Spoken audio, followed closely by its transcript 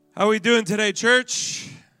How are we doing today, church?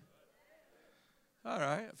 All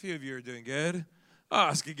right, a few of you are doing good. I'll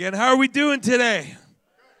ask again, how are we doing today?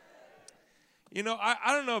 You know,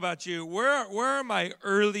 I don't know about you. Where are my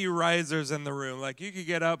early risers in the room? Like, you could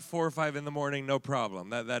get up 4 or 5 in the morning, no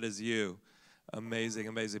problem. That is you. Amazing,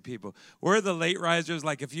 amazing people. Where are the late risers?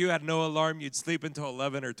 Like, if you had no alarm, you'd sleep until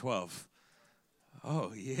 11 or 12.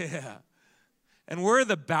 Oh, yeah. And we're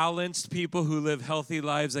the balanced people who live healthy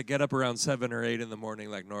lives that get up around 7 or 8 in the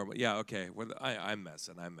morning like normal. Yeah, okay. Well, I'm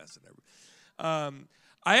messing. I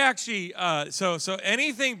actually, so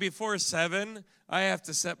anything before 7, I have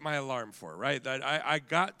to set my alarm for, right? I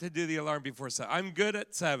got to do the alarm before 7. I'm good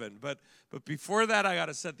at 7, but before that, I got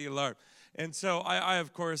to set the alarm. And so I,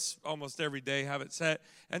 of course, almost every day have it set.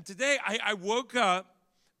 And today, I woke up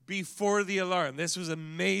before the alarm. This was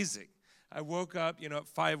amazing. I woke up, at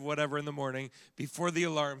 5 whatever in the morning before the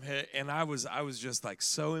alarm hit, and I was just like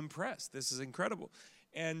so impressed. This is incredible.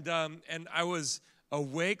 And I was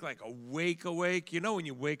awake, like awake. You know when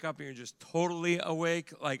you wake up and you're just totally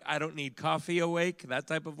awake, like I don't need coffee awake, that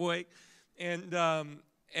type of awake. And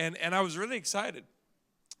I was really excited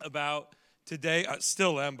about today. I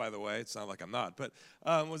still am, by the way. It's not like I'm not, but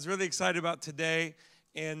was really excited about today.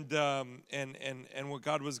 And what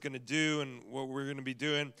God was going to do and what we're going to be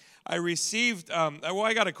doing. I received,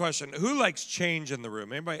 I got a question. Who likes change in the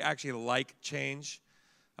room? Anybody actually like change?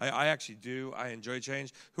 I actually do. I enjoy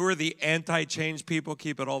change. Who are the anti-change people?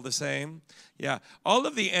 Keep it all the same. Yeah. All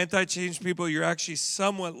of the anti-change people, you're actually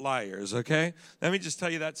somewhat liars, okay? Let me just tell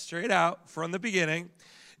you that straight out from the beginning.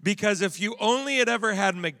 Because if you only had ever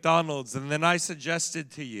had McDonald's, and then I suggested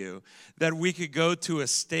to you that we could go to a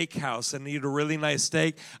steakhouse and eat a really nice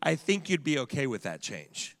steak, I think you'd be okay with that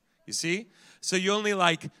change. You see? So you only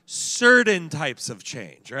like certain types of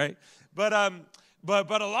change, right? But a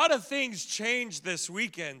lot of things changed this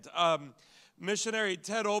weekend. Missionary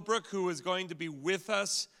Ted Olbrook, who was going to be with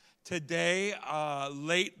us today,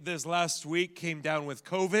 late this last week, came down with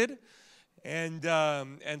COVID. And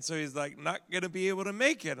so he's like, not going to be able to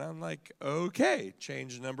make it. I'm like, okay,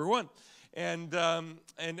 change number 1. And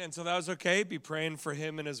so that was okay. Be praying for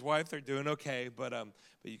him and his wife. They're doing okay, but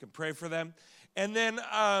you can pray for them. And then,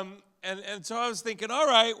 and so I was thinking, all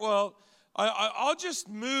right, well, I'll just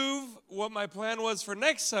move what my plan was for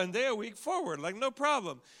next Sunday a week forward, like no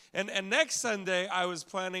problem. And next Sunday, I was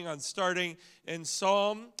planning on starting in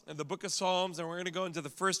the book of Psalms, and we're going to go into the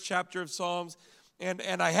first chapter of Psalms.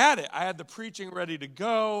 And I had it. I had the preaching ready to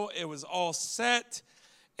go. It was all set.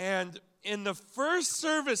 And in the first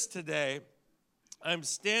service today, I'm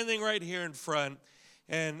standing right here in front.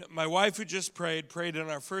 And my wife, who just prayed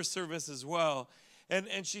in our first service as well.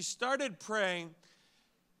 And she started praying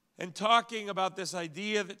and talking about this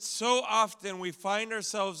idea that so often we find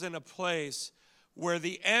ourselves in a place where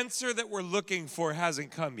the answer that we're looking for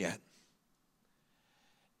hasn't come yet.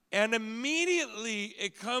 And immediately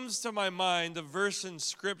it comes to my mind a verse in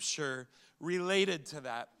Scripture related to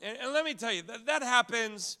that. And let me tell you, that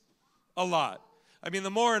happens a lot. I mean,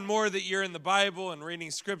 the more and more that you're in the Bible and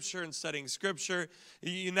reading Scripture and studying Scripture,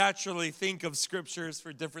 you naturally think of Scriptures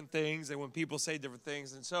for different things and when people say different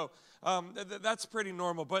things. And so that's pretty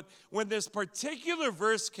normal. But when this particular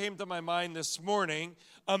verse came to my mind this morning,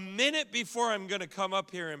 a minute before I'm going to come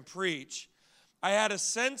up here and preach, I had a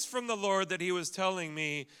sense from the Lord that he was telling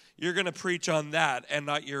me, you're going to preach on that and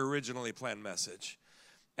not your originally planned message.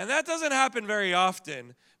 And that doesn't happen very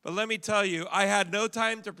often, but let me tell you, I had no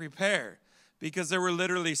time to prepare because there were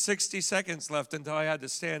literally 60 seconds left until I had to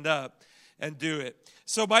stand up and do it.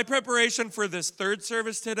 So my preparation for this third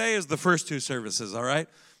service today is the first 2 services, all right?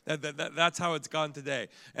 That's how it's gone today.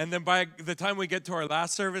 And then by the time we get to our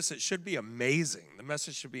last service, it should be amazing. The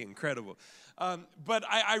message should be incredible. But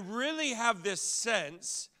I really have this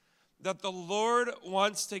sense that the Lord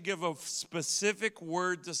wants to give a specific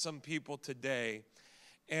word to some people today,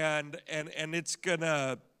 and it's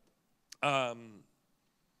gonna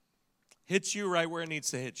hit you right where it needs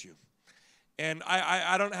to hit you. And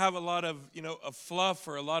I don't have a lot of a fluff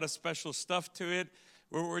or a lot of special stuff to it.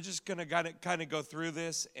 We're just gonna kind of go through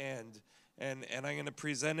this, and I'm gonna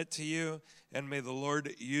present it to you, and may the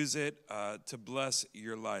Lord use it to bless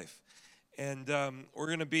your life. And we're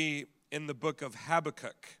going to be in the book of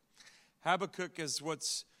Habakkuk. Habakkuk is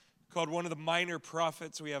what's called one of the minor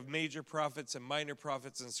prophets. We have major prophets and minor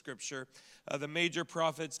prophets in Scripture. The major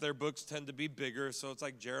prophets, their books tend to be bigger, so it's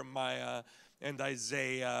like Jeremiah and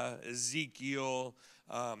Isaiah, Ezekiel,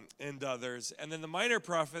 and others. And then the minor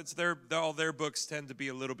prophets, all their books tend to be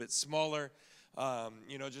a little bit smaller.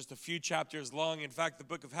 just a few chapters long. In fact, the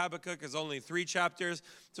book of Habakkuk is only 3 chapters,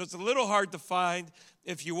 so it's a little hard to find.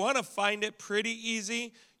 If you want to find it pretty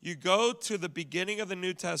easy, you go to the beginning of the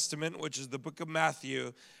New Testament, which is the book of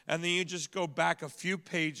Matthew, and then you just go back a few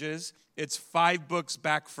pages. It's 5 books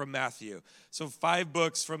back from Matthew. So 5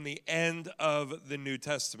 books from the end of the New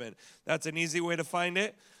Testament. That's an easy way to find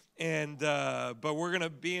it, but we're going to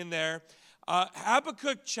be in there.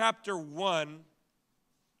 Habakkuk chapter 1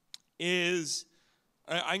 is,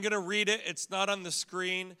 I'm going to read it. It's not on the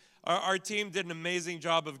screen. Our team did an amazing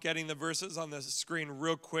job of getting the verses on the screen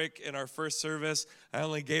real quick in our first service. I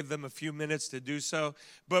only gave them a few minutes to do so.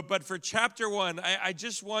 But for chapter 1, I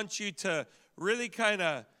just want you to really kind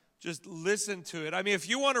of just listen to it. I mean, if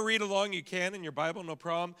you want to read along, you can in your Bible, no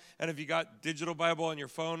problem. And if you got digital Bible on your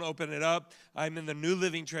phone, open it up. I'm in the New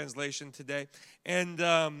Living Translation today. And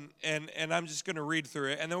I'm just going to read through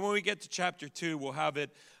it. And then when we get to chapter 2, we'll have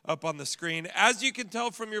it up on the screen. As you can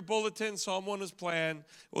tell from your bulletin, Psalm 1 is planned.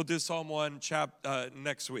 We'll do Psalm 1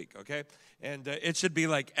 next week, okay? And it should be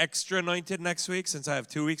like extra anointed next week since I have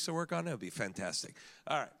 2 weeks to work on it. It'll be fantastic.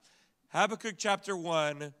 All right. Habakkuk chapter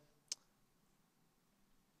 1.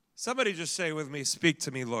 Somebody just say with me, speak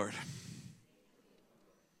to me, Lord.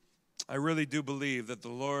 I really do believe that the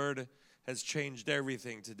Lord has changed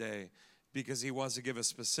everything today because he wants to give a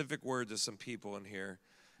specific word to some people in here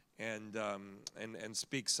and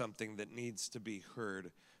speak something that needs to be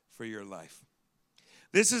heard for your life.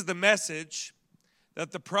 This is the message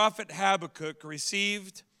that the prophet Habakkuk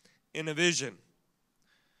received in a vision.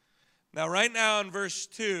 Now, right now in verse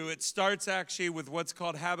 2, it starts actually with what's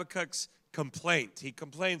called Habakkuk's complaint. He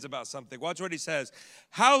complains about something. Watch what he says.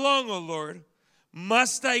 How long, O Lord,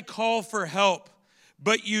 must I call for help,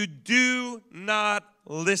 but you do not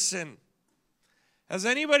listen? Has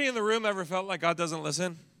anybody in the room ever felt like God doesn't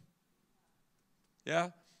listen?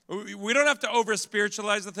 Yeah? We don't have to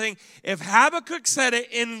over-spiritualize the thing. If Habakkuk said it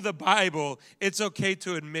in the Bible, it's okay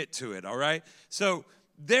to admit to it, all right? So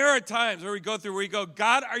there are times where we go,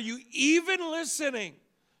 God, are you even listening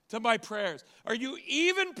to my prayers? Are you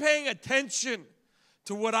even paying attention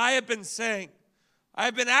to what I have been saying?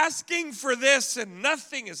 I've been asking for this and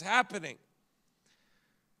nothing is happening.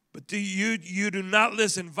 But you do not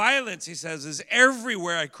listen. Violence, he says, is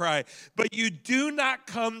everywhere I cry, but you do not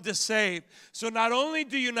come to save. So not only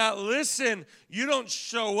do you not listen, you don't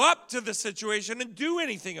show up to the situation and do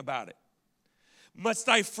anything about it. Must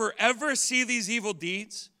I forever see these evil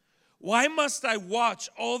deeds? Why must I watch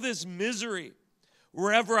all this misery?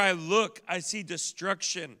 Wherever I look, I see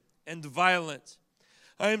destruction and violence.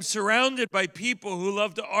 I am surrounded by people who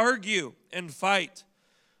love to argue and fight.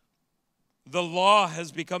 The law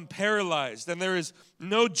has become paralyzed, and there is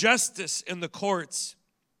no justice in the courts.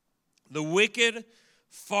 The wicked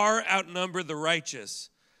far outnumber the righteous,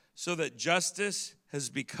 so that justice has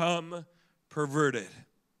become perverted.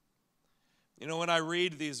 You know, when I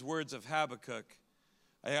read these words of Habakkuk,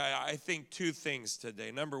 I think 2 things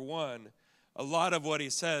today. Number 1, a lot of what he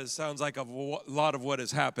says sounds like a lot of what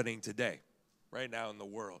is happening today, right now in the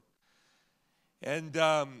world. And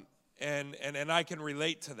I can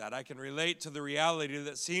relate to that. I can relate to the reality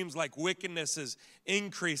that seems like wickedness is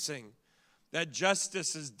increasing, that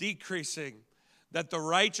justice is decreasing, that the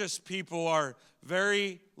righteous people are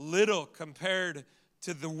very little compared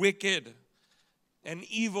to the wicked and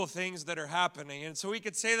evil things that are happening. And so we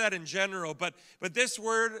could say that in general, but this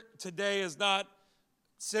word today is not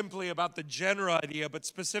simply about the general idea, but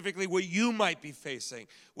specifically what you might be facing,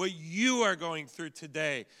 what you are going through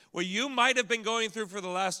today, what you might have been going through for the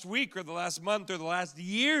last week or the last month or the last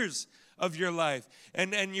years of your life.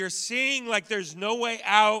 And you're seeing like there's no way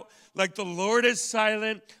out, like the Lord is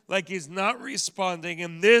silent, like he's not responding.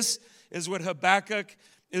 And this is what Habakkuk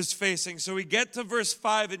is facing. So we get to verse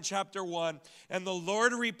 5 in chapter 1, and the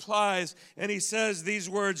Lord replies, and he says these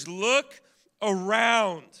words, "Look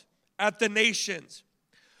around at the nations.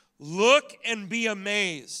 Look and be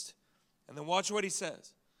amazed." And then watch what he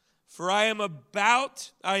says. For I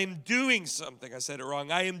am doing something. I said it wrong.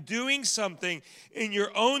 I am doing something in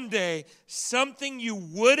your own day, something you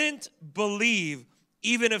wouldn't believe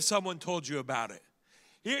even if someone told you about it.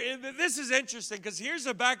 This is interesting because here's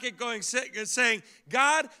Habakkuk saying,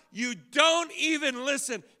 God, you don't even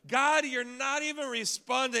listen. God, you're not even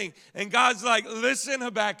responding. And God's like, listen,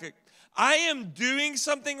 Habakkuk, I am doing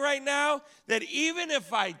something right now that even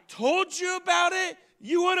if I told you about it,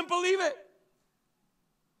 you wouldn't believe it.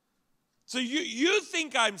 So you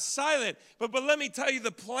think I'm silent, but let me tell you,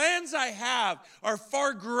 the plans I have are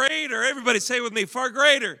far greater. Everybody say with me, far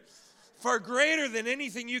greater. far greater than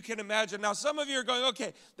anything you can imagine. Now, some of you are going,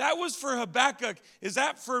 okay, that was for Habakkuk. Is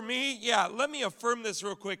that for me? Yeah, let me affirm this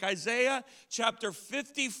real quick. Isaiah chapter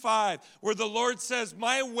 55, where the Lord says,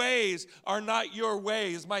 my ways are not your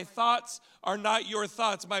ways. My thoughts are not your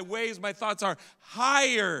thoughts. My ways, my thoughts are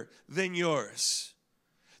higher than yours.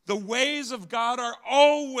 The ways of God are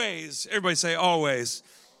always, everybody say always,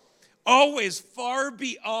 always far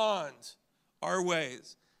beyond our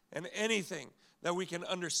ways and anything that we can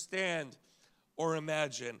understand or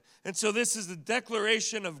imagine. And so this is the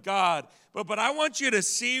declaration of God. But I want you to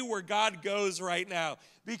see where God goes right now.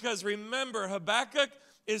 Because remember, Habakkuk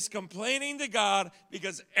is complaining to God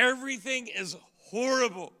because everything is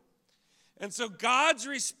horrible. And so God's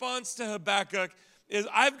response to Habakkuk is,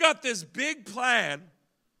 I've got this big plan,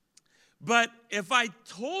 but if I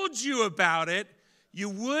told you about it, you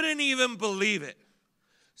wouldn't even believe it.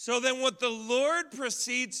 So then what the Lord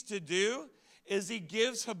proceeds to do is he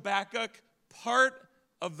gives Habakkuk part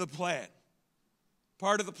of the plan.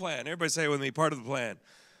 Part of the plan. Everybody say it with me, part of the plan.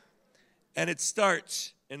 And it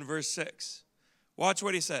starts in verse 6. Watch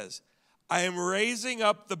what he says. I am raising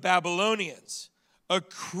up the Babylonians, a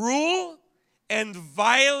cruel and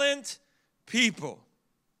violent people.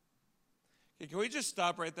 Okay, can we just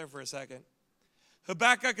stop right there for a second?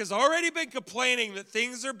 Habakkuk has already been complaining that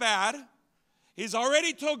things are bad. He's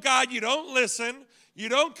already told God, you don't listen, you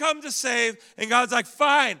don't come to save. And God's like,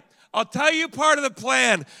 fine, I'll tell you part of the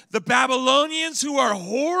plan. The Babylonians, who are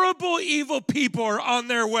horrible, evil people, are on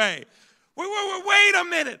their way. Wait a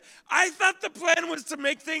minute. I thought the plan was to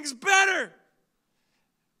make things better.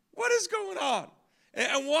 What is going on?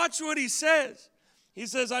 And watch what he says. He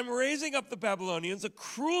says, I'm raising up the Babylonians, a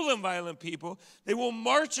cruel and violent people. They will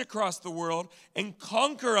march across the world and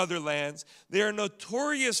conquer other lands. They are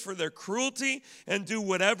notorious for their cruelty and do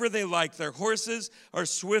whatever they like. Their horses are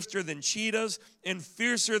swifter than cheetahs and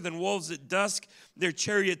fiercer than wolves at dusk. Their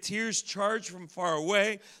charioteers charge from far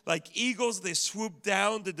away. Like eagles, they swoop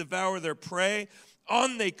down to devour their prey.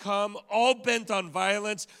 On they come, all bent on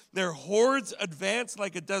violence. Their hordes advance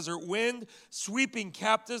like a desert wind, sweeping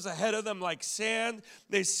captives ahead of them like sand.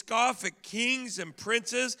 They scoff at kings and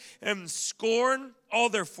princes and scorn all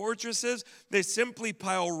their fortresses. They simply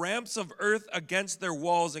pile ramps of earth against their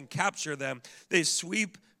walls and capture them. They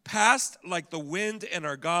sweep past like the wind and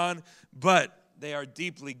are gone, but they are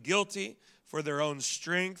deeply guilty, for their own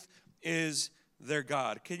strength is their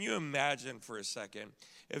God. Can you imagine for a second?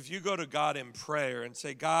 If you go to God in prayer and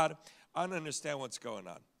say, God, I don't understand what's going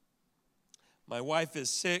on. My wife is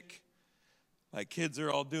sick. My kids are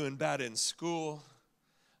all doing bad in school.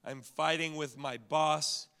 I'm fighting with my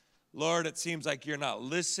boss. Lord, it seems like you're not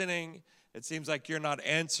listening. It seems like you're not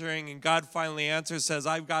answering. And God finally answers, says,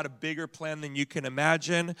 I've got a bigger plan than you can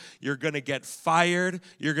imagine. You're going to get fired.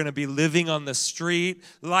 You're going to be living on the street.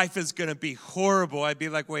 Life is going to be horrible. I'd be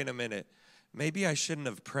like, wait a minute. Maybe I shouldn't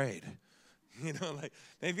have prayed. You know, like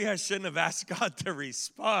maybe I shouldn't have asked God to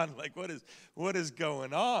respond. Like what is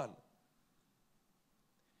going on?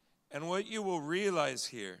 And what you will realize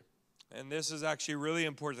here, and this is actually really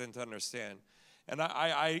important to understand, and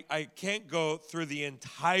I can't go through the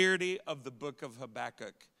entirety of the book of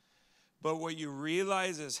Habakkuk, but what you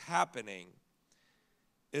realize is happening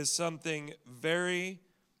is something very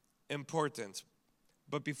important.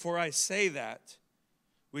 But before I say that,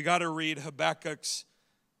 we got to read Habakkuk's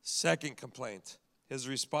second complaint, his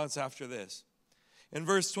response after this. In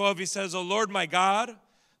verse 12, he says, O Lord my God,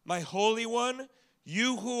 my Holy One,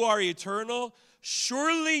 you who are eternal,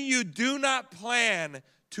 surely you do not plan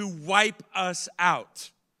to wipe us out.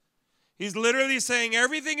 He's literally saying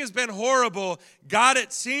everything has been horrible. God,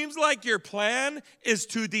 it seems like your plan is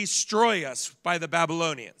to destroy us by the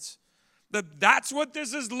Babylonians. That's what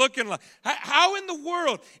this is looking like. How in the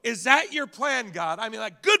world is that your plan, God? I mean,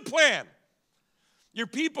 like, good plan. Your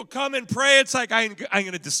people come and pray. It's like, I'm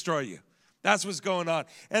going to destroy you. That's what's going on.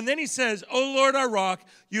 And then he says, O Lord, our rock,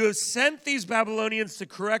 you have sent these Babylonians to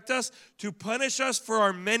correct us, to punish us for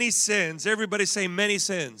our many sins. Everybody say many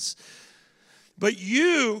sins. But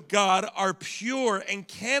you, God, are pure and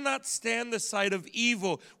cannot stand the sight of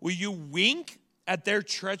evil. Will you wink at their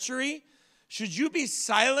treachery? Should you be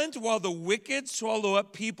silent while the wicked swallow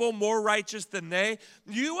up people more righteous than they?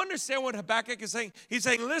 Do you understand what Habakkuk is saying? He's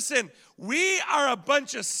saying, listen, we are a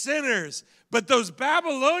bunch of sinners, but those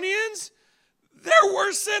Babylonians, they're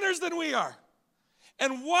worse sinners than we are.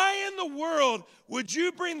 And why in the world would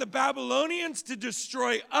you bring the Babylonians to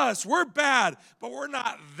destroy us? We're bad, but we're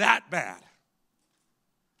not that bad.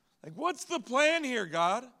 Like, what's the plan here,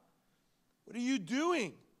 God? What are you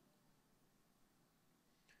doing?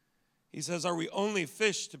 He says, are we only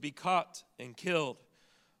fish to be caught and killed?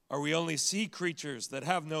 Are we only sea creatures that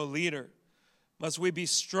have no leader? Must we be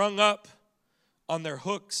strung up on their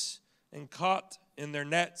hooks and caught in their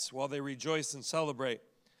nets while they rejoice and celebrate?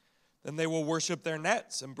 Then they will worship their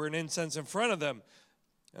nets and burn incense in front of them.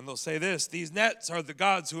 And they'll say this, these nets are the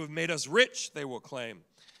gods who have made us rich, they will claim.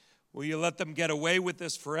 Will you let them get away with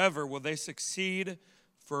this forever? Will they succeed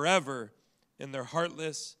forever in their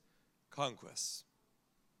heartless conquests?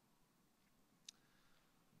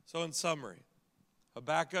 So in summary,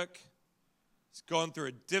 Habakkuk is going through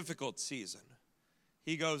a difficult season.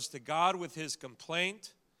 He goes to God with his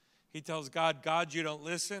complaint. He tells God, God, you don't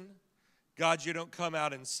listen. God, you don't come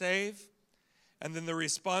out and save. And then the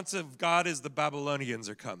response of God is the Babylonians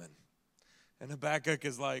are coming. And Habakkuk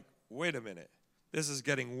is like, wait a minute. This is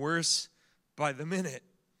getting worse by the minute.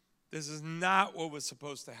 This is not what was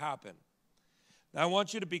supposed to happen. Now, I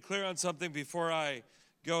want you to be clear on something before I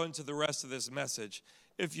go into the rest of this message.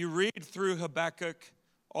 If you read through Habakkuk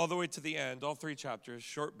all the way to the end, all 3 chapters,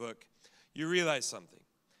 short book, you realize something.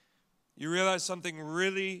 You realize something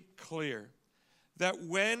really clear. That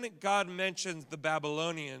when God mentions the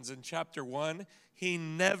Babylonians in chapter 1, he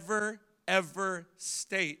never, ever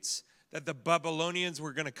states that the Babylonians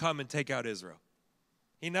were going to come and take out Israel.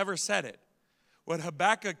 He never said it. What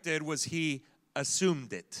Habakkuk did was he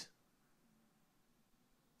assumed it.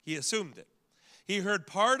 He assumed it. He heard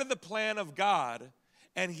part of the plan of God,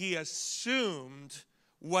 and he assumed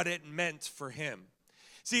what it meant for him.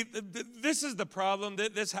 See, this is the problem.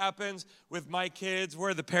 This happens with my kids.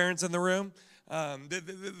 Where are the parents in the room?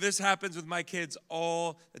 This happens with my kids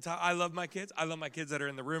all the time. I love my kids. I love my kids that are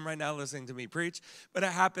in the room right now listening to me preach. But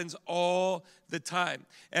it happens all the time.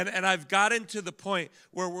 And I've gotten to the point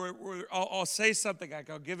where I'll say something,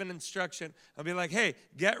 like I'll give an instruction. I'll be like, hey,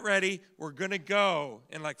 get ready. We're going to go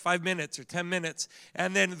in like 5 minutes or 10 minutes.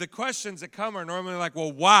 And then the questions that come are normally like,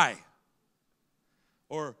 well, why?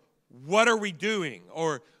 Or what are we doing?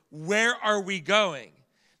 Or where are we going?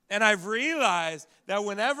 And I've realized that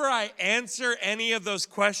whenever I answer any of those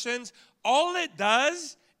questions, all it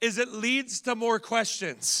does is it leads to more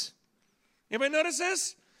questions. Anybody notice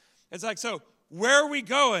this? It's like, so where are we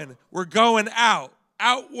going? We're going out.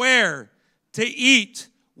 Out where? To eat.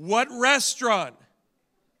 What restaurant?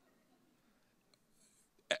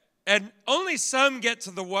 And only some get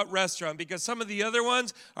to the what restaurant, because some of the other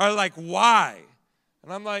ones are like, why?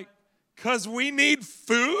 And I'm like, because we need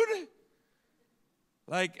food?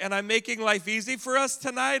 And I'm making life easy for us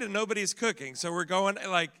tonight, and nobody's cooking. So we're going,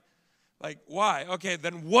 like, why? Okay,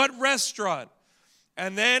 then what restaurant?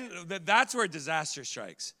 And then that's where disaster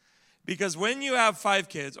strikes. Because when you have 5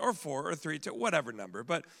 kids, or 4, or 3, 2, whatever number,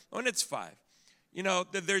 but when it's 5,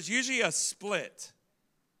 there's usually a split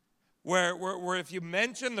where if you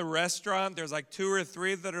mention the restaurant, there's like 2 or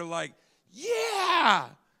 3 that are like, yeah!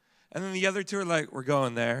 And then the other 2 are like, we're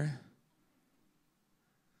going there.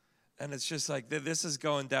 And it's just like, this is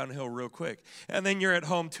going downhill real quick. And then you're at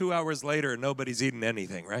home 2 hours later and nobody's eating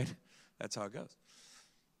anything, right? That's how it goes.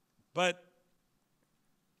 But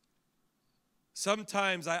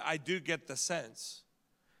sometimes I do get the sense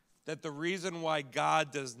that the reason why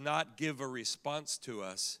God does not give a response to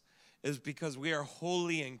us is because we are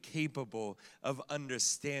wholly incapable of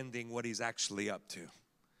understanding what he's actually up to.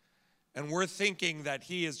 And we're thinking that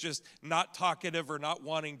he is just not talkative or not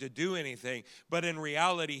wanting to do anything. But in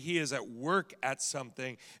reality, he is at work at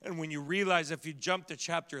something. And when you realize, if you jump to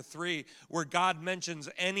chapter 3, where God mentions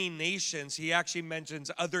any nations, he actually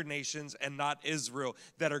mentions other nations and not Israel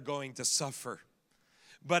that are going to suffer.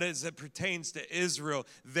 But as it pertains to Israel,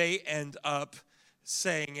 they end up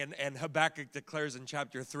saying, and Habakkuk declares in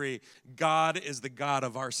chapter 3, God is the God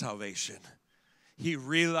of our salvation. He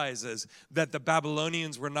realizes that the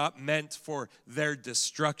Babylonians were not meant for their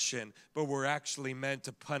destruction, but were actually meant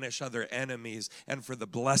to punish other enemies and for the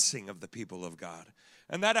blessing of the people of God.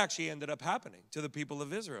 And that actually ended up happening to the people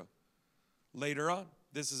of Israel later on.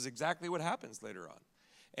 This is exactly what happens later on.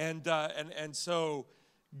 And so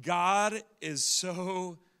God is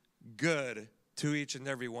so good to each and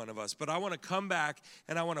every one of us. But I want to come back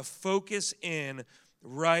and I want to focus in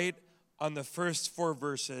right on the first 4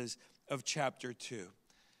 verses of chapter 2.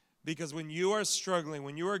 Because when you are struggling,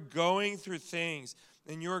 when you are going through things,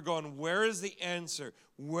 and you are going, where is the answer?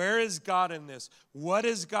 Where is God in this? What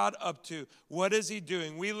is God up to? What is he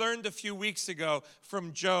doing? We learned a few weeks ago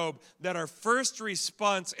from Job that our first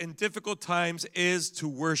response in difficult times is to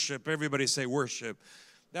worship. Everybody say worship.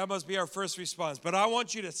 That must be our first response. But I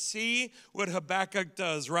want you to see what Habakkuk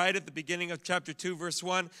does right at the beginning of chapter 2, verse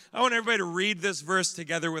 1. I want everybody to read this verse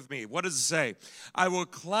together with me. What does it say? I will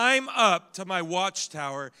climb up to my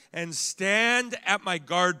watchtower and stand at my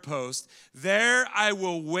guard post. There I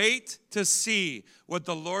will wait to see what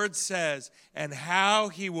the Lord says and how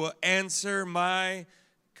he will answer my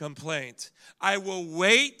complaint. I will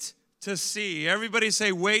wait to see. Everybody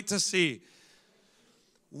say, wait to see.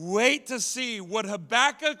 Wait to see. What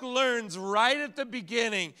Habakkuk learns right at the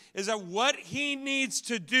beginning is that what he needs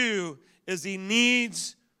to do is he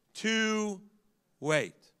needs to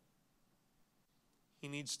wait. He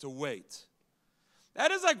needs to wait.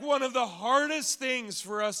 That is like one of the hardest things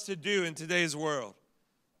for us to do in today's world.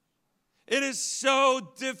 It is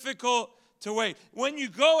so difficult to wait. When you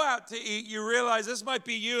go out to eat, you realize this might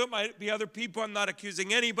be you, it might be other people. I'm not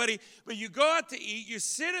accusing anybody, but you go out to eat, you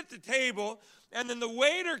sit at the table, and then the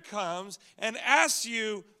waiter comes and asks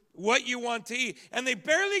you what you want to eat. And they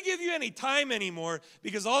barely give you any time anymore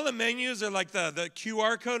because all the menus are like the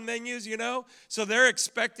QR code menus, you know? So they're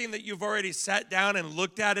expecting that you've already sat down and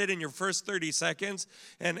looked at it in your first 30 seconds.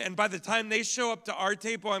 And by the time they show up to our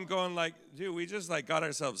table, I'm going like, dude, we just like got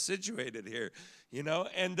ourselves situated here, you know?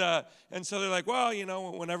 And so they're like, well, you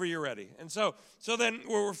know, whenever you're ready. And so then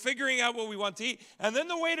we're figuring out what we want to eat. And then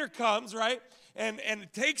the waiter comes, right? And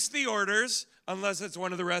takes the orders, unless it's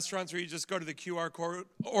one of the restaurants where you just go to the QR code,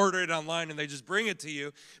 order it online, and they just bring it to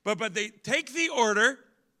you. But they take the order,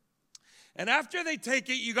 and after they take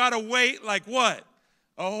it, you got to wait like what?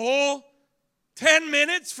 A whole 10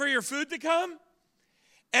 minutes for your food to come?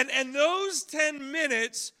 And those 10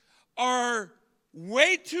 minutes are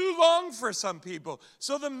way too long for some people.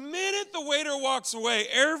 So the minute the waiter walks away,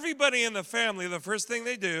 everybody in the family, the first thing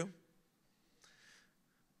they do,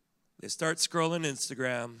 they start scrolling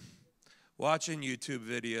Instagram, watching YouTube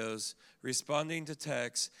videos, responding to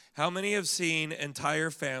texts. How many have seen entire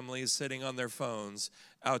families sitting on their phones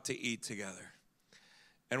out to eat together?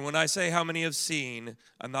 And when I say how many have seen,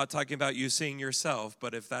 I'm not talking about you seeing yourself,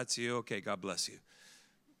 but if that's you, okay, God bless you.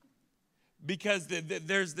 Because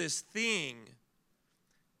there's this thing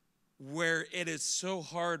where it is so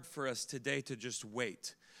hard for us today to just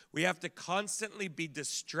wait. We have to constantly be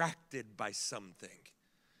distracted by something.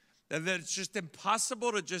 That it's just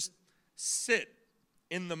impossible to just sit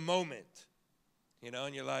in the moment, you know,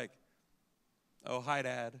 and you're like, oh, hi,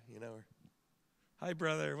 Dad, you know, or, hi,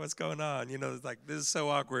 brother, what's going on? You know, it's like, this is so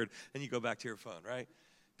awkward, and you go back to your phone, right?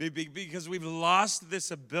 Because we've lost this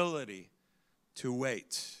ability to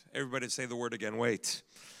wait. Everybody say the word again, wait.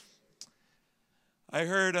 I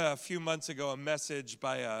heard a few months ago a message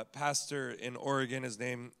by a pastor in Oregon. His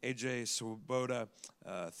name, A.J. Swoboda,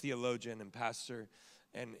 theologian and pastor.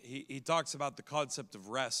 And he talks about the concept of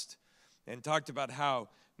rest and talked about how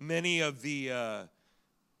many of the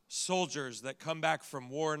soldiers that come back from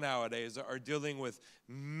war nowadays are dealing with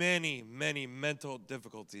many, many mental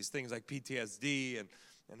difficulties, things like PTSD and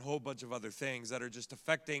a whole bunch of other things that are just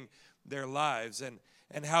affecting their lives.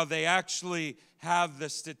 And how they actually have the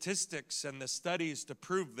statistics and the studies to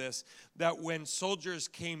prove this, that when soldiers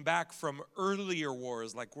came back from earlier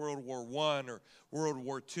wars like World War I or World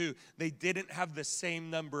War II, they didn't have the same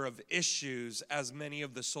number of issues as many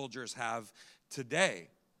of the soldiers have today.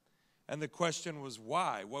 And the question was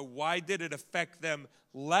why? Well, why did it affect them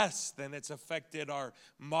less than it's affected our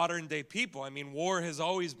modern day people? I mean, war has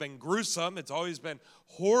always been gruesome. It's always been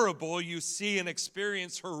horrible. You see and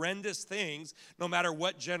experience horrendous things no matter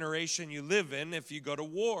what generation you live in if you go to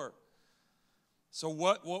war. So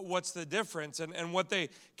what's the difference? And what they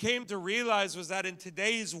came to realize was that in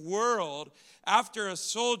today's world, after a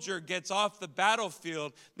soldier gets off the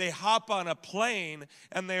battlefield, they hop on a plane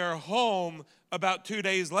and they are home about 2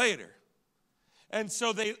 days later. And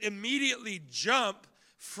so they immediately jump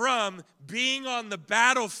from being on the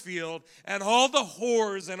battlefield and all the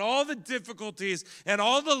horrors and all the difficulties and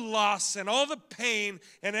all the loss and all the pain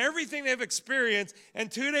and everything they've experienced.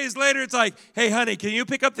 And 2 days later, it's like, hey, honey, can you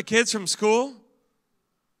pick up the kids from school?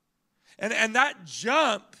 And that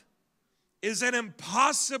jump is an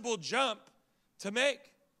impossible jump to make.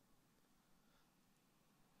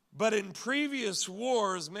 But in previous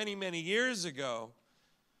wars, many, many years ago,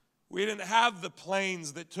 we didn't have the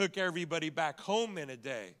planes that took everybody back home in a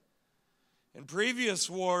day. In previous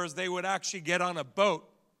wars, they would actually get on a boat,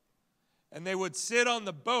 and they would sit on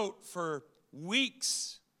the boat for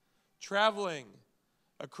weeks, traveling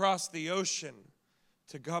across the ocean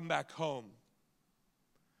to come back home.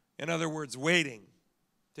 In other words, waiting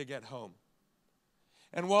to get home.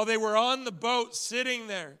 And while they were on the boat sitting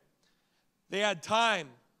there, they had time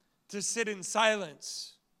to sit in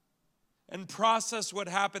silence and process what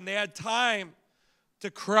happened. They had time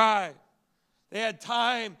to cry. They had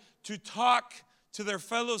time to talk to their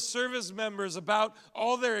fellow service members about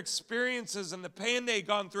all their experiences and the pain they had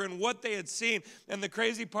gone through and what they had seen. And the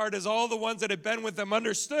crazy part is all the ones that had been with them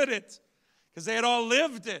understood it because they had all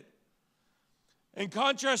lived it. In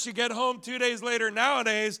contrast, you get home 2 days later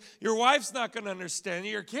nowadays, your wife's not going to understand it.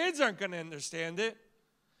 Your kids aren't going to understand it.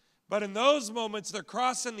 But in those moments, they're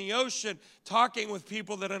crossing the ocean, talking with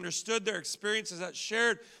people that understood their experiences, that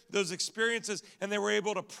shared those experiences, and they were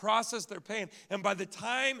able to process their pain. And by the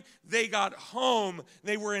time they got home,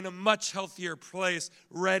 they were in a much healthier place,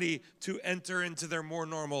 ready to enter into their more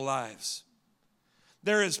normal lives.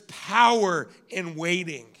 There is power in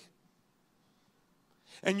waiting.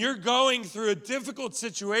 And you're going through a difficult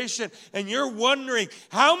situation and you're wondering,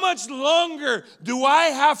 how much longer do I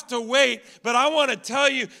have to wait? But I want to tell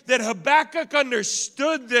you that Habakkuk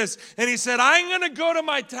understood this. And he said, I'm going to go to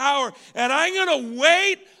my tower and I'm going to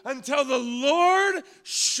wait until the Lord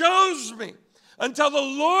shows me. Until the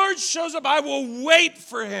Lord shows up, I will wait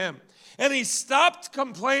for him. And he stopped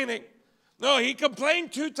complaining. No, he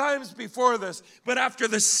complained 2 times before this. But after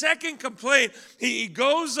the second complaint, he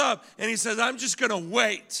goes up and he says, I'm just going to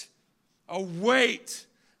wait. I'll wait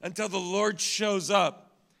until the Lord shows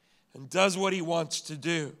up and does what he wants to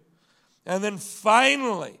do. And then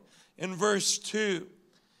finally, in verse 2,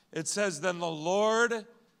 it says, then the Lord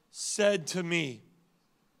said to me,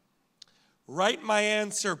 write my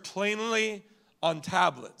answer plainly on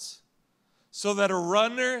tablets so that a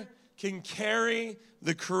runner can carry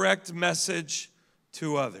the correct message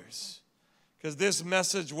to others. Because this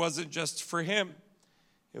message wasn't just for him.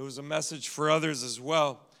 It was a message for others as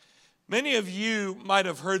well. Many of you might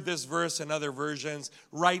have heard this verse in other versions.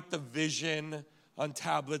 Write the vision on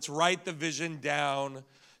tablets. Write the vision down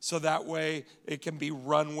so that way it can be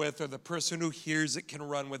run with, or the person who hears it can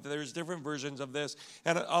run with it. There's different versions of this.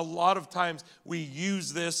 And a lot of times we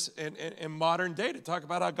use this in modern day to talk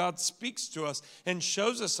about how God speaks to us and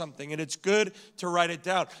shows us something. And it's good to write it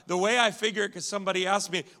down. The way I figure it, because somebody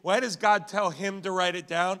asked me, why does God tell him to write it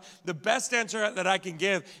down? The best answer that I can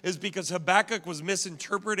give is because Habakkuk was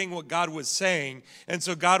misinterpreting what God was saying. And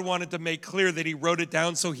so God wanted to make clear that he wrote it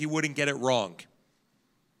down so he wouldn't get it wrong.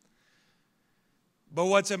 But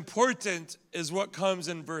what's important is what comes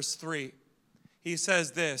in verse 3. He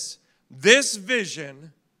says this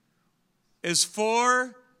vision is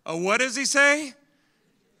for what does he say?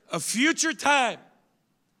 A future time.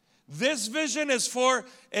 This vision is for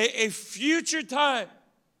a future time.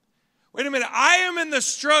 Wait a minute, I am in the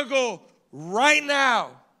struggle right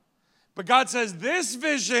now. But God says this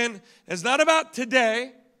vision is not about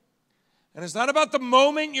today, and it's not about the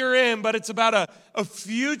moment you're in, but it's about a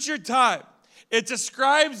future time. It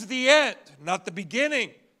describes the end, not the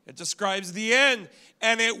beginning. It describes the end,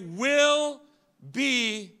 and it will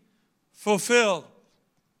be fulfilled.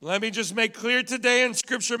 Let me just make clear today, and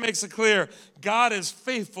Scripture makes it clear, God is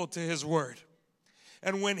faithful to his word.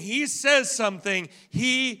 And when he says something,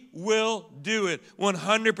 he will do it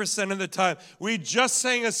 100% of the time. We just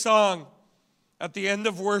sang a song at the end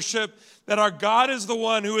of worship that our God is the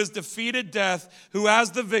one who has defeated death, who has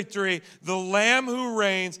the victory, the Lamb who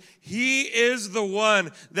reigns. He is the one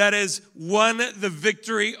that has won the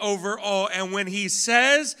victory over all. And when he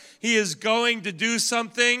says he is going to do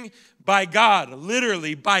something by God,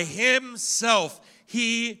 literally by himself,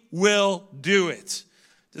 he will do it.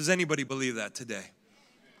 Does anybody believe that today?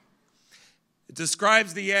 It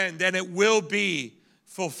describes the end, and it will be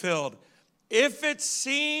fulfilled. If it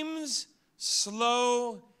seems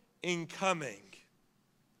slow in coming,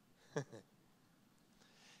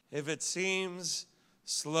 if it seems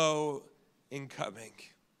slow in coming.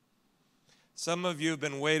 Some of you have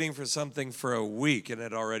been waiting for something for a week, and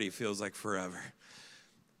it already feels like forever.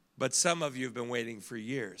 But some of you have been waiting for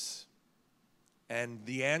years. And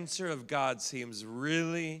the answer of God seems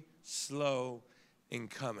really slow in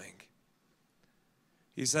coming.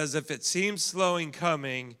 He says, if it seems slow in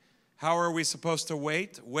coming, how are we supposed to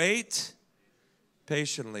wait? Wait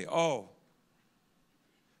patiently. Oh.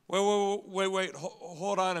 Wait.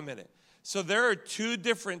 Hold on a minute. So there are 2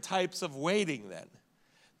 different types of waiting then.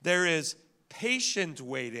 There is patient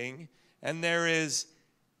waiting, and there is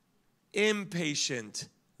impatient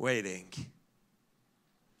waiting.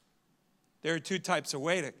 There are 2 types of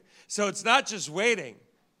waiting. So it's not just waiting.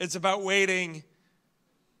 It's about waiting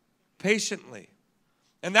patiently.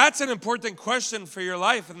 And that's an important question for your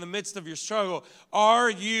life in the midst of your struggle. Are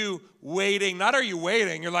you waiting? Not are you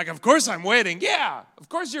waiting. You're like, of course I'm waiting. Yeah, of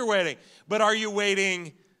course you're waiting. But are you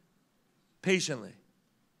waiting patiently?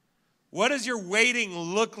 What does your waiting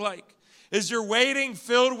look like? Is your waiting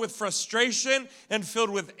filled with frustration and filled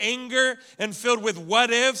with anger and filled with what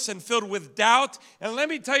ifs and filled with doubt? And let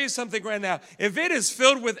me tell you something right now. If it is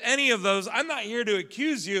filled with any of those, I'm not here to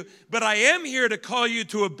accuse you, but I am here to call you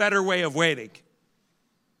to a better way of waiting.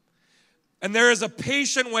 And there is a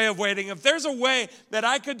patient way of waiting. If there's a way that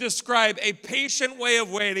I could describe a patient way of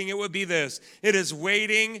waiting, it would be this. It is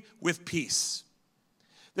waiting with peace.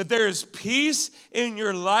 That there is peace in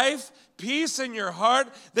your life, peace in your heart,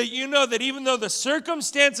 that you know that even though the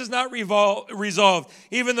circumstance is not resolved,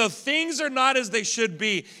 even though things are not as they should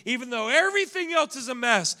be, even though everything else is a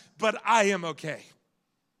mess, but I am okay.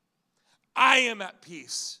 I am at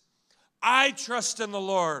peace. I trust in the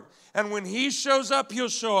Lord. And when he shows up, he'll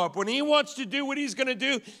show up. When he wants to do what he's going to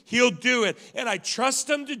do, he'll do it. And I trust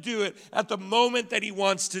him to do it at the moment that he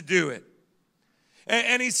wants to do it.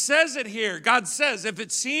 And he says it here. God says, if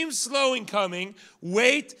it seems slow in coming,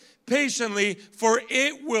 wait patiently, for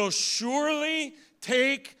it will surely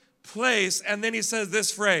take place. And then he says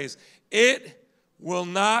this phrase, it will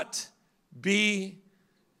not be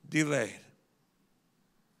delayed.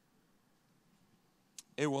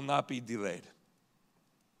 It will not be delayed.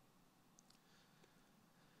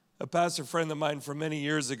 A pastor friend of mine from many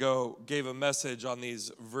years ago gave a message on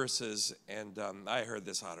these verses, and I heard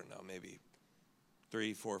this, I don't know, maybe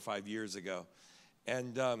 3, 4, 5 years ago,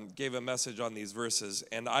 and gave a message on these verses.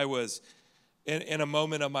 And I was in a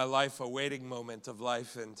moment of my life, a waiting moment of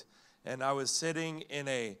life, and I was sitting in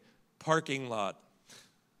a parking lot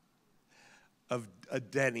of a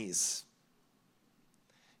Denny's.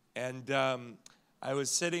 And I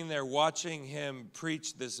was sitting there watching him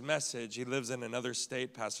preach this message. He lives in another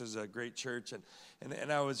state, pastors a great church,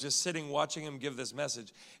 and I was just sitting watching him give this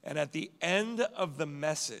message. And at the end of the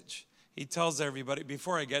message, he tells everybody,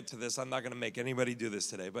 before I get to this, I'm not going to make anybody do this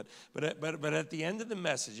today, but at the end of the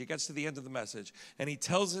message, he gets to the end of the message, and he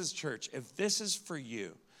tells his church, if this is for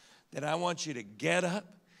you, then I want you to get up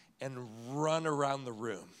and run around the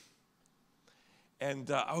room.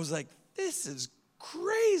 And I was like, this is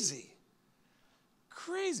crazy.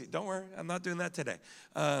 Crazy. Don't worry, I'm not doing that today.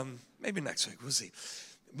 Maybe next week, we'll see.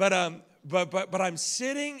 But I'm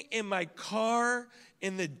sitting in my car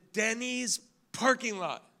in the Denny's parking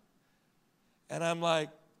lot. And I'm like,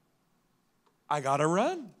 I gotta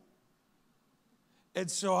run. And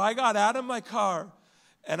so I got out of my car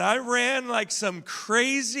and I ran like some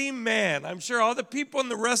crazy man. I'm sure all the people in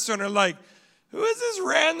the restaurant are like, who is this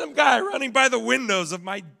random guy running by the windows of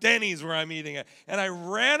my Denny's where I'm eating at? And I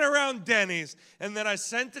ran around Denny's, and then I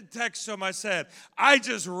sent a text to him. I said, I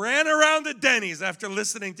just ran around the Denny's after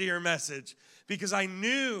listening to your message because I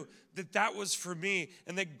knew that was for me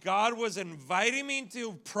and that God was inviting me into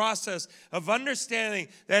a process of understanding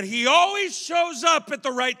that he always shows up at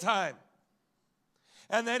the right time.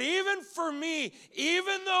 And that even for me,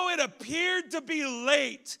 even though it appeared to be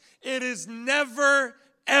late, it is never,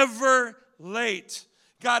 ever late.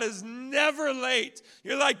 God is never late.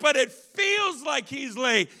 You're like, but it feels like he's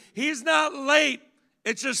late. He's not late.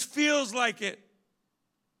 It just feels like it.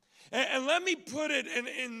 And let me put it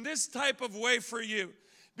in this type of way for you.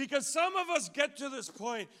 Because some of us get to this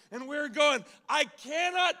point and we're going, I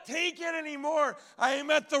cannot take it anymore. I am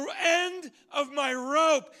at the end of my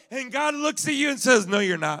rope. And God looks at you and says, no,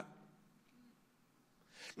 you're not.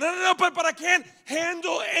 No, but I can't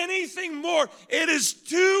handle anything more. It is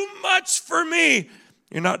too much for me.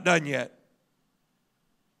 You're not done yet.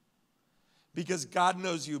 Because God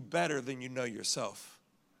knows you better than you know yourself.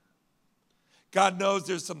 God knows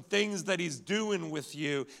there's some things that he's doing with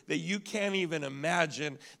you that you can't even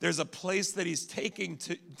imagine. There's a place that he's taking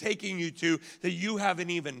you to that you haven't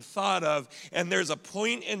even thought of. And there's a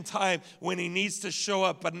point in time when he needs to show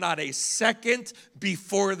up, but not a second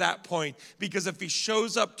before that point. Because if he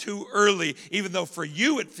shows up too early, even though for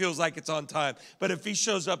you it feels like it's on time, but if he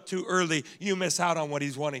shows up too early, you miss out on what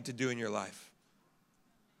he's wanting to do in your life.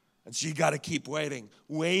 And so you got to keep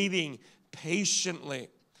waiting patiently.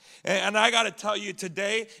 And I got to tell you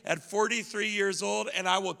today, at 43 years old, and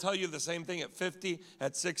I will tell you the same thing at 50,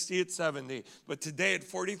 at 60, at 70, but today at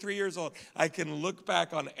 43 years old, I can look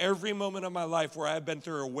back on every moment of my life where I've been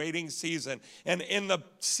through a waiting season. And in the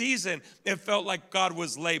season, it felt like God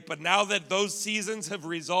was late. But now that those seasons have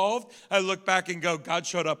resolved, I look back and go, God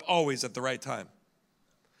showed up always at the right time.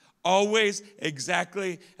 Always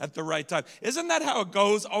exactly at the right time. Isn't that how it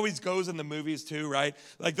goes? Always goes in the movies too, right?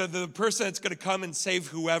 Like the person that's going to come and save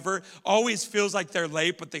whoever always feels like they're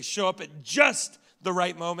late, but they show up at just the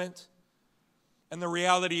right moment. And the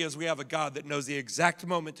reality is we have a God that knows the exact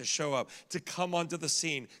moment to show up, to come onto the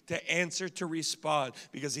scene, to answer, to respond,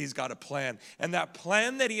 because he's got a plan. And that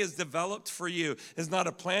plan that he has developed for you is not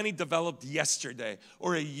a plan he developed yesterday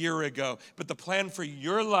or a year ago, but the plan for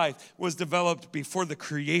your life was developed before the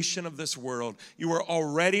creation of this world. You were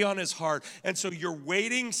already on his heart. And so your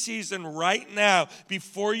waiting season right now,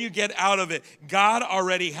 before you get out of it, God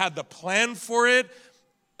already had the plan for it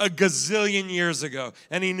a gazillion years ago.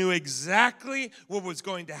 And he knew exactly what was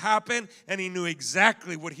going to happen, and he knew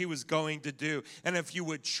exactly what he was going to do. And if you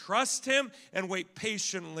would trust him and wait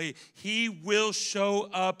patiently, he will show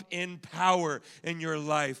up in power in your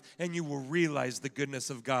life, and you will realize the goodness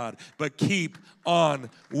of God. But keep on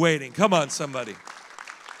waiting. Come on, somebody.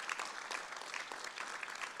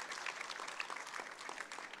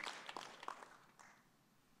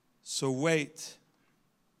 So wait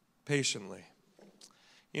patiently.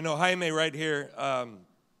 You know, Jaime right here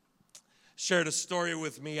shared a story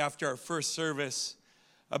with me after our first service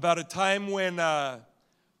about a time when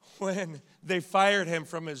they fired him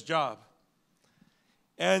from his job.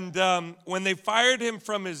 And when they fired him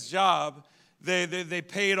from his job, they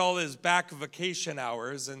paid all his back vacation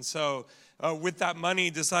hours. And so with that money,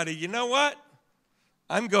 he decided, you know what?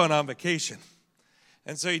 I'm going on vacation.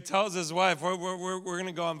 And so he tells his wife, we're going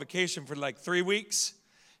to go on vacation for like 3 weeks.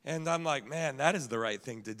 And I'm like, man, that is the right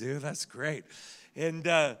thing to do. That's great. And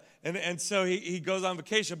so he goes on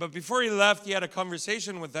vacation. But before he left, he had a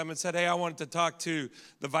conversation with them and said, hey, I wanted to talk to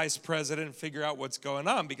the vice president and figure out what's going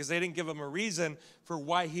on, because they didn't give him a reason for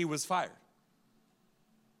why he was fired.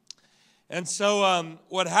 And so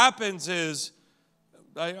what happens is,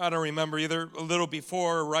 I don't remember, either a little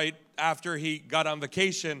before or right after he got on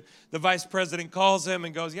vacation, the vice president calls him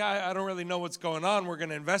and goes, yeah, I don't really know what's going on. We're going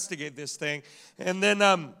to investigate this thing. And then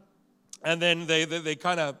they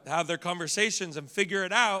kind of have their conversations and figure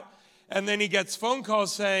it out. And then he gets phone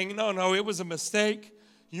calls saying, no, it was a mistake.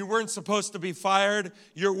 You weren't supposed to be fired.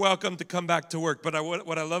 You're welcome to come back to work. But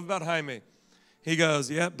what I love about Jaime, he goes,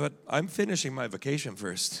 yeah, but I'm finishing my vacation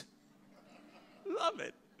first. Love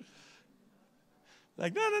it.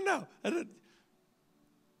 Like, no.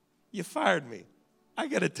 You fired me. I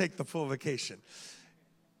got to take the full vacation.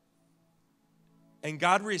 And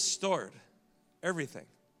God restored everything.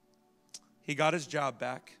 He got his job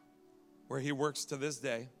back, where he works to this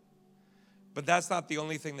day. But that's not the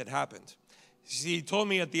only thing that happened. See, he told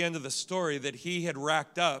me at the end of the story that he had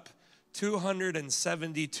racked up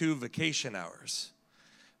 272 vacation hours.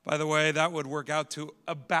 By the way, that would work out to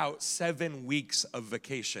about 7 weeks of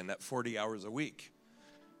vacation at 40 hours a week.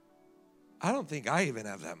 I don't think I even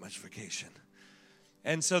have that much vacation.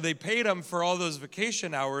 And so they paid him for all those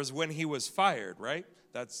vacation hours when he was fired, right?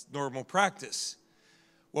 That's normal practice.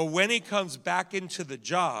 Well, when he comes back into the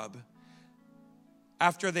job,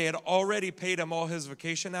 after they had already paid him all his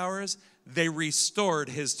vacation hours, they restored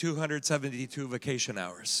his 272 vacation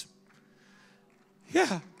hours.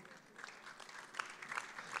 Yeah.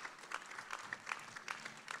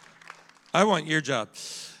 I want your job.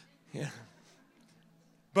 Yeah.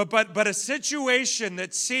 But a situation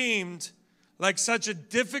that seemed like such a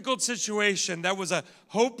difficult situation, that was a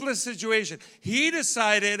hopeless situation, he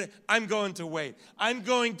decided, I'm going to wait. I'm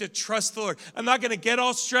going to trust the Lord. I'm not going to get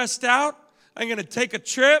all stressed out. I'm going to take a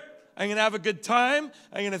trip. I'm going to have a good time.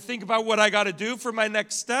 I'm going to think about what I got to do for my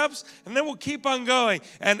next steps, and then we'll keep on going.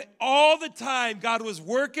 And all the time, God was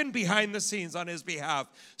working behind the scenes on his behalf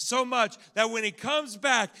so much that when he comes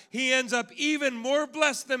back, he ends up even more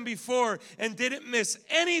blessed than before and didn't miss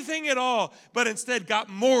anything at all, but instead got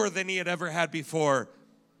more than he had ever had before.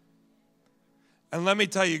 And let me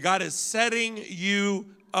tell you, God is setting you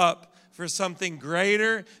up for something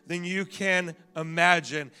greater than you can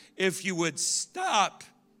imagine if you would stop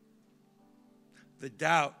the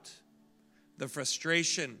doubt, the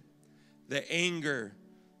frustration, the anger.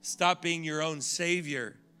 Stop being your own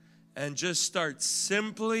savior and just start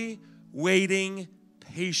simply waiting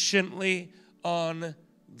patiently on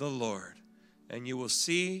the Lord. And you will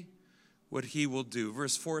see what he will do.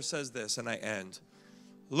 Verse 4 says this, and I end.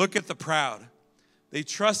 Look at the proud. They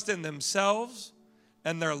trust in themselves,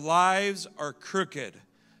 and their lives are crooked.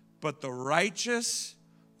 But the righteous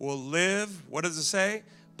will live, what does it say?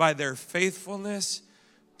 By their faithfulness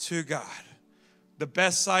to God. The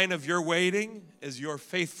best sign of your waiting is your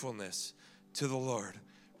faithfulness to the Lord.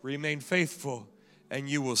 Remain faithful, and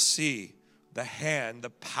you will see the hand, the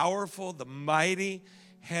powerful, the mighty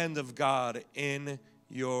hand of God in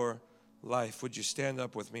your life. Would you stand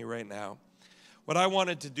up with me right now? What I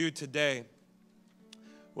wanted to do today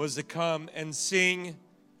was to come and sing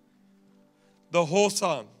the whole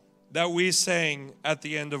song that we sang at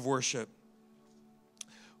the end of worship.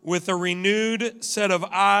 with a renewed set of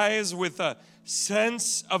eyes, with a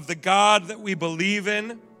sense of the God that we believe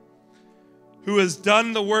in, who has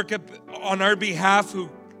done the work on our behalf, who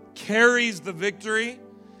carries the victory,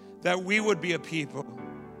 that we would be a people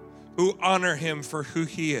who honor him for who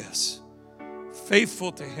he is,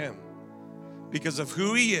 faithful to him because of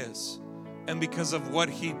who he is and because of what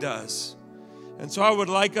he does. And so I would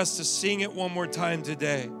like us to sing it one more time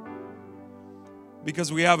today,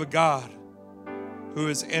 because we have a God who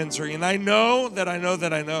is answering. And I know that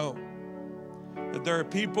there are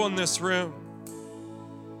people in this room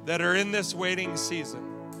that are in this waiting season.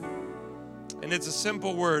 And it's a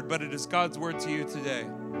simple word, but it is God's word to you today.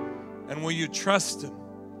 And will you trust him?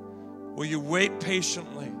 Will you wait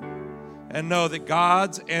patiently and know that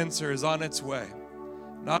God's answer is on its way?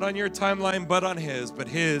 Not on your timeline, but on his. But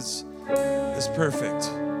his is perfect.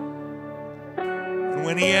 And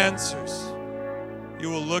when he answers, you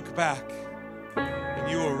will look back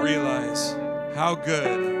and you will realize how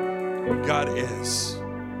good God is.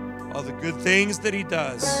 All the good things that he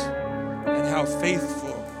does and how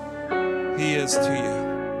faithful he is to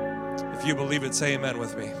you. If you believe it, say amen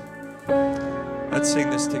with me. Let's sing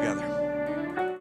this together.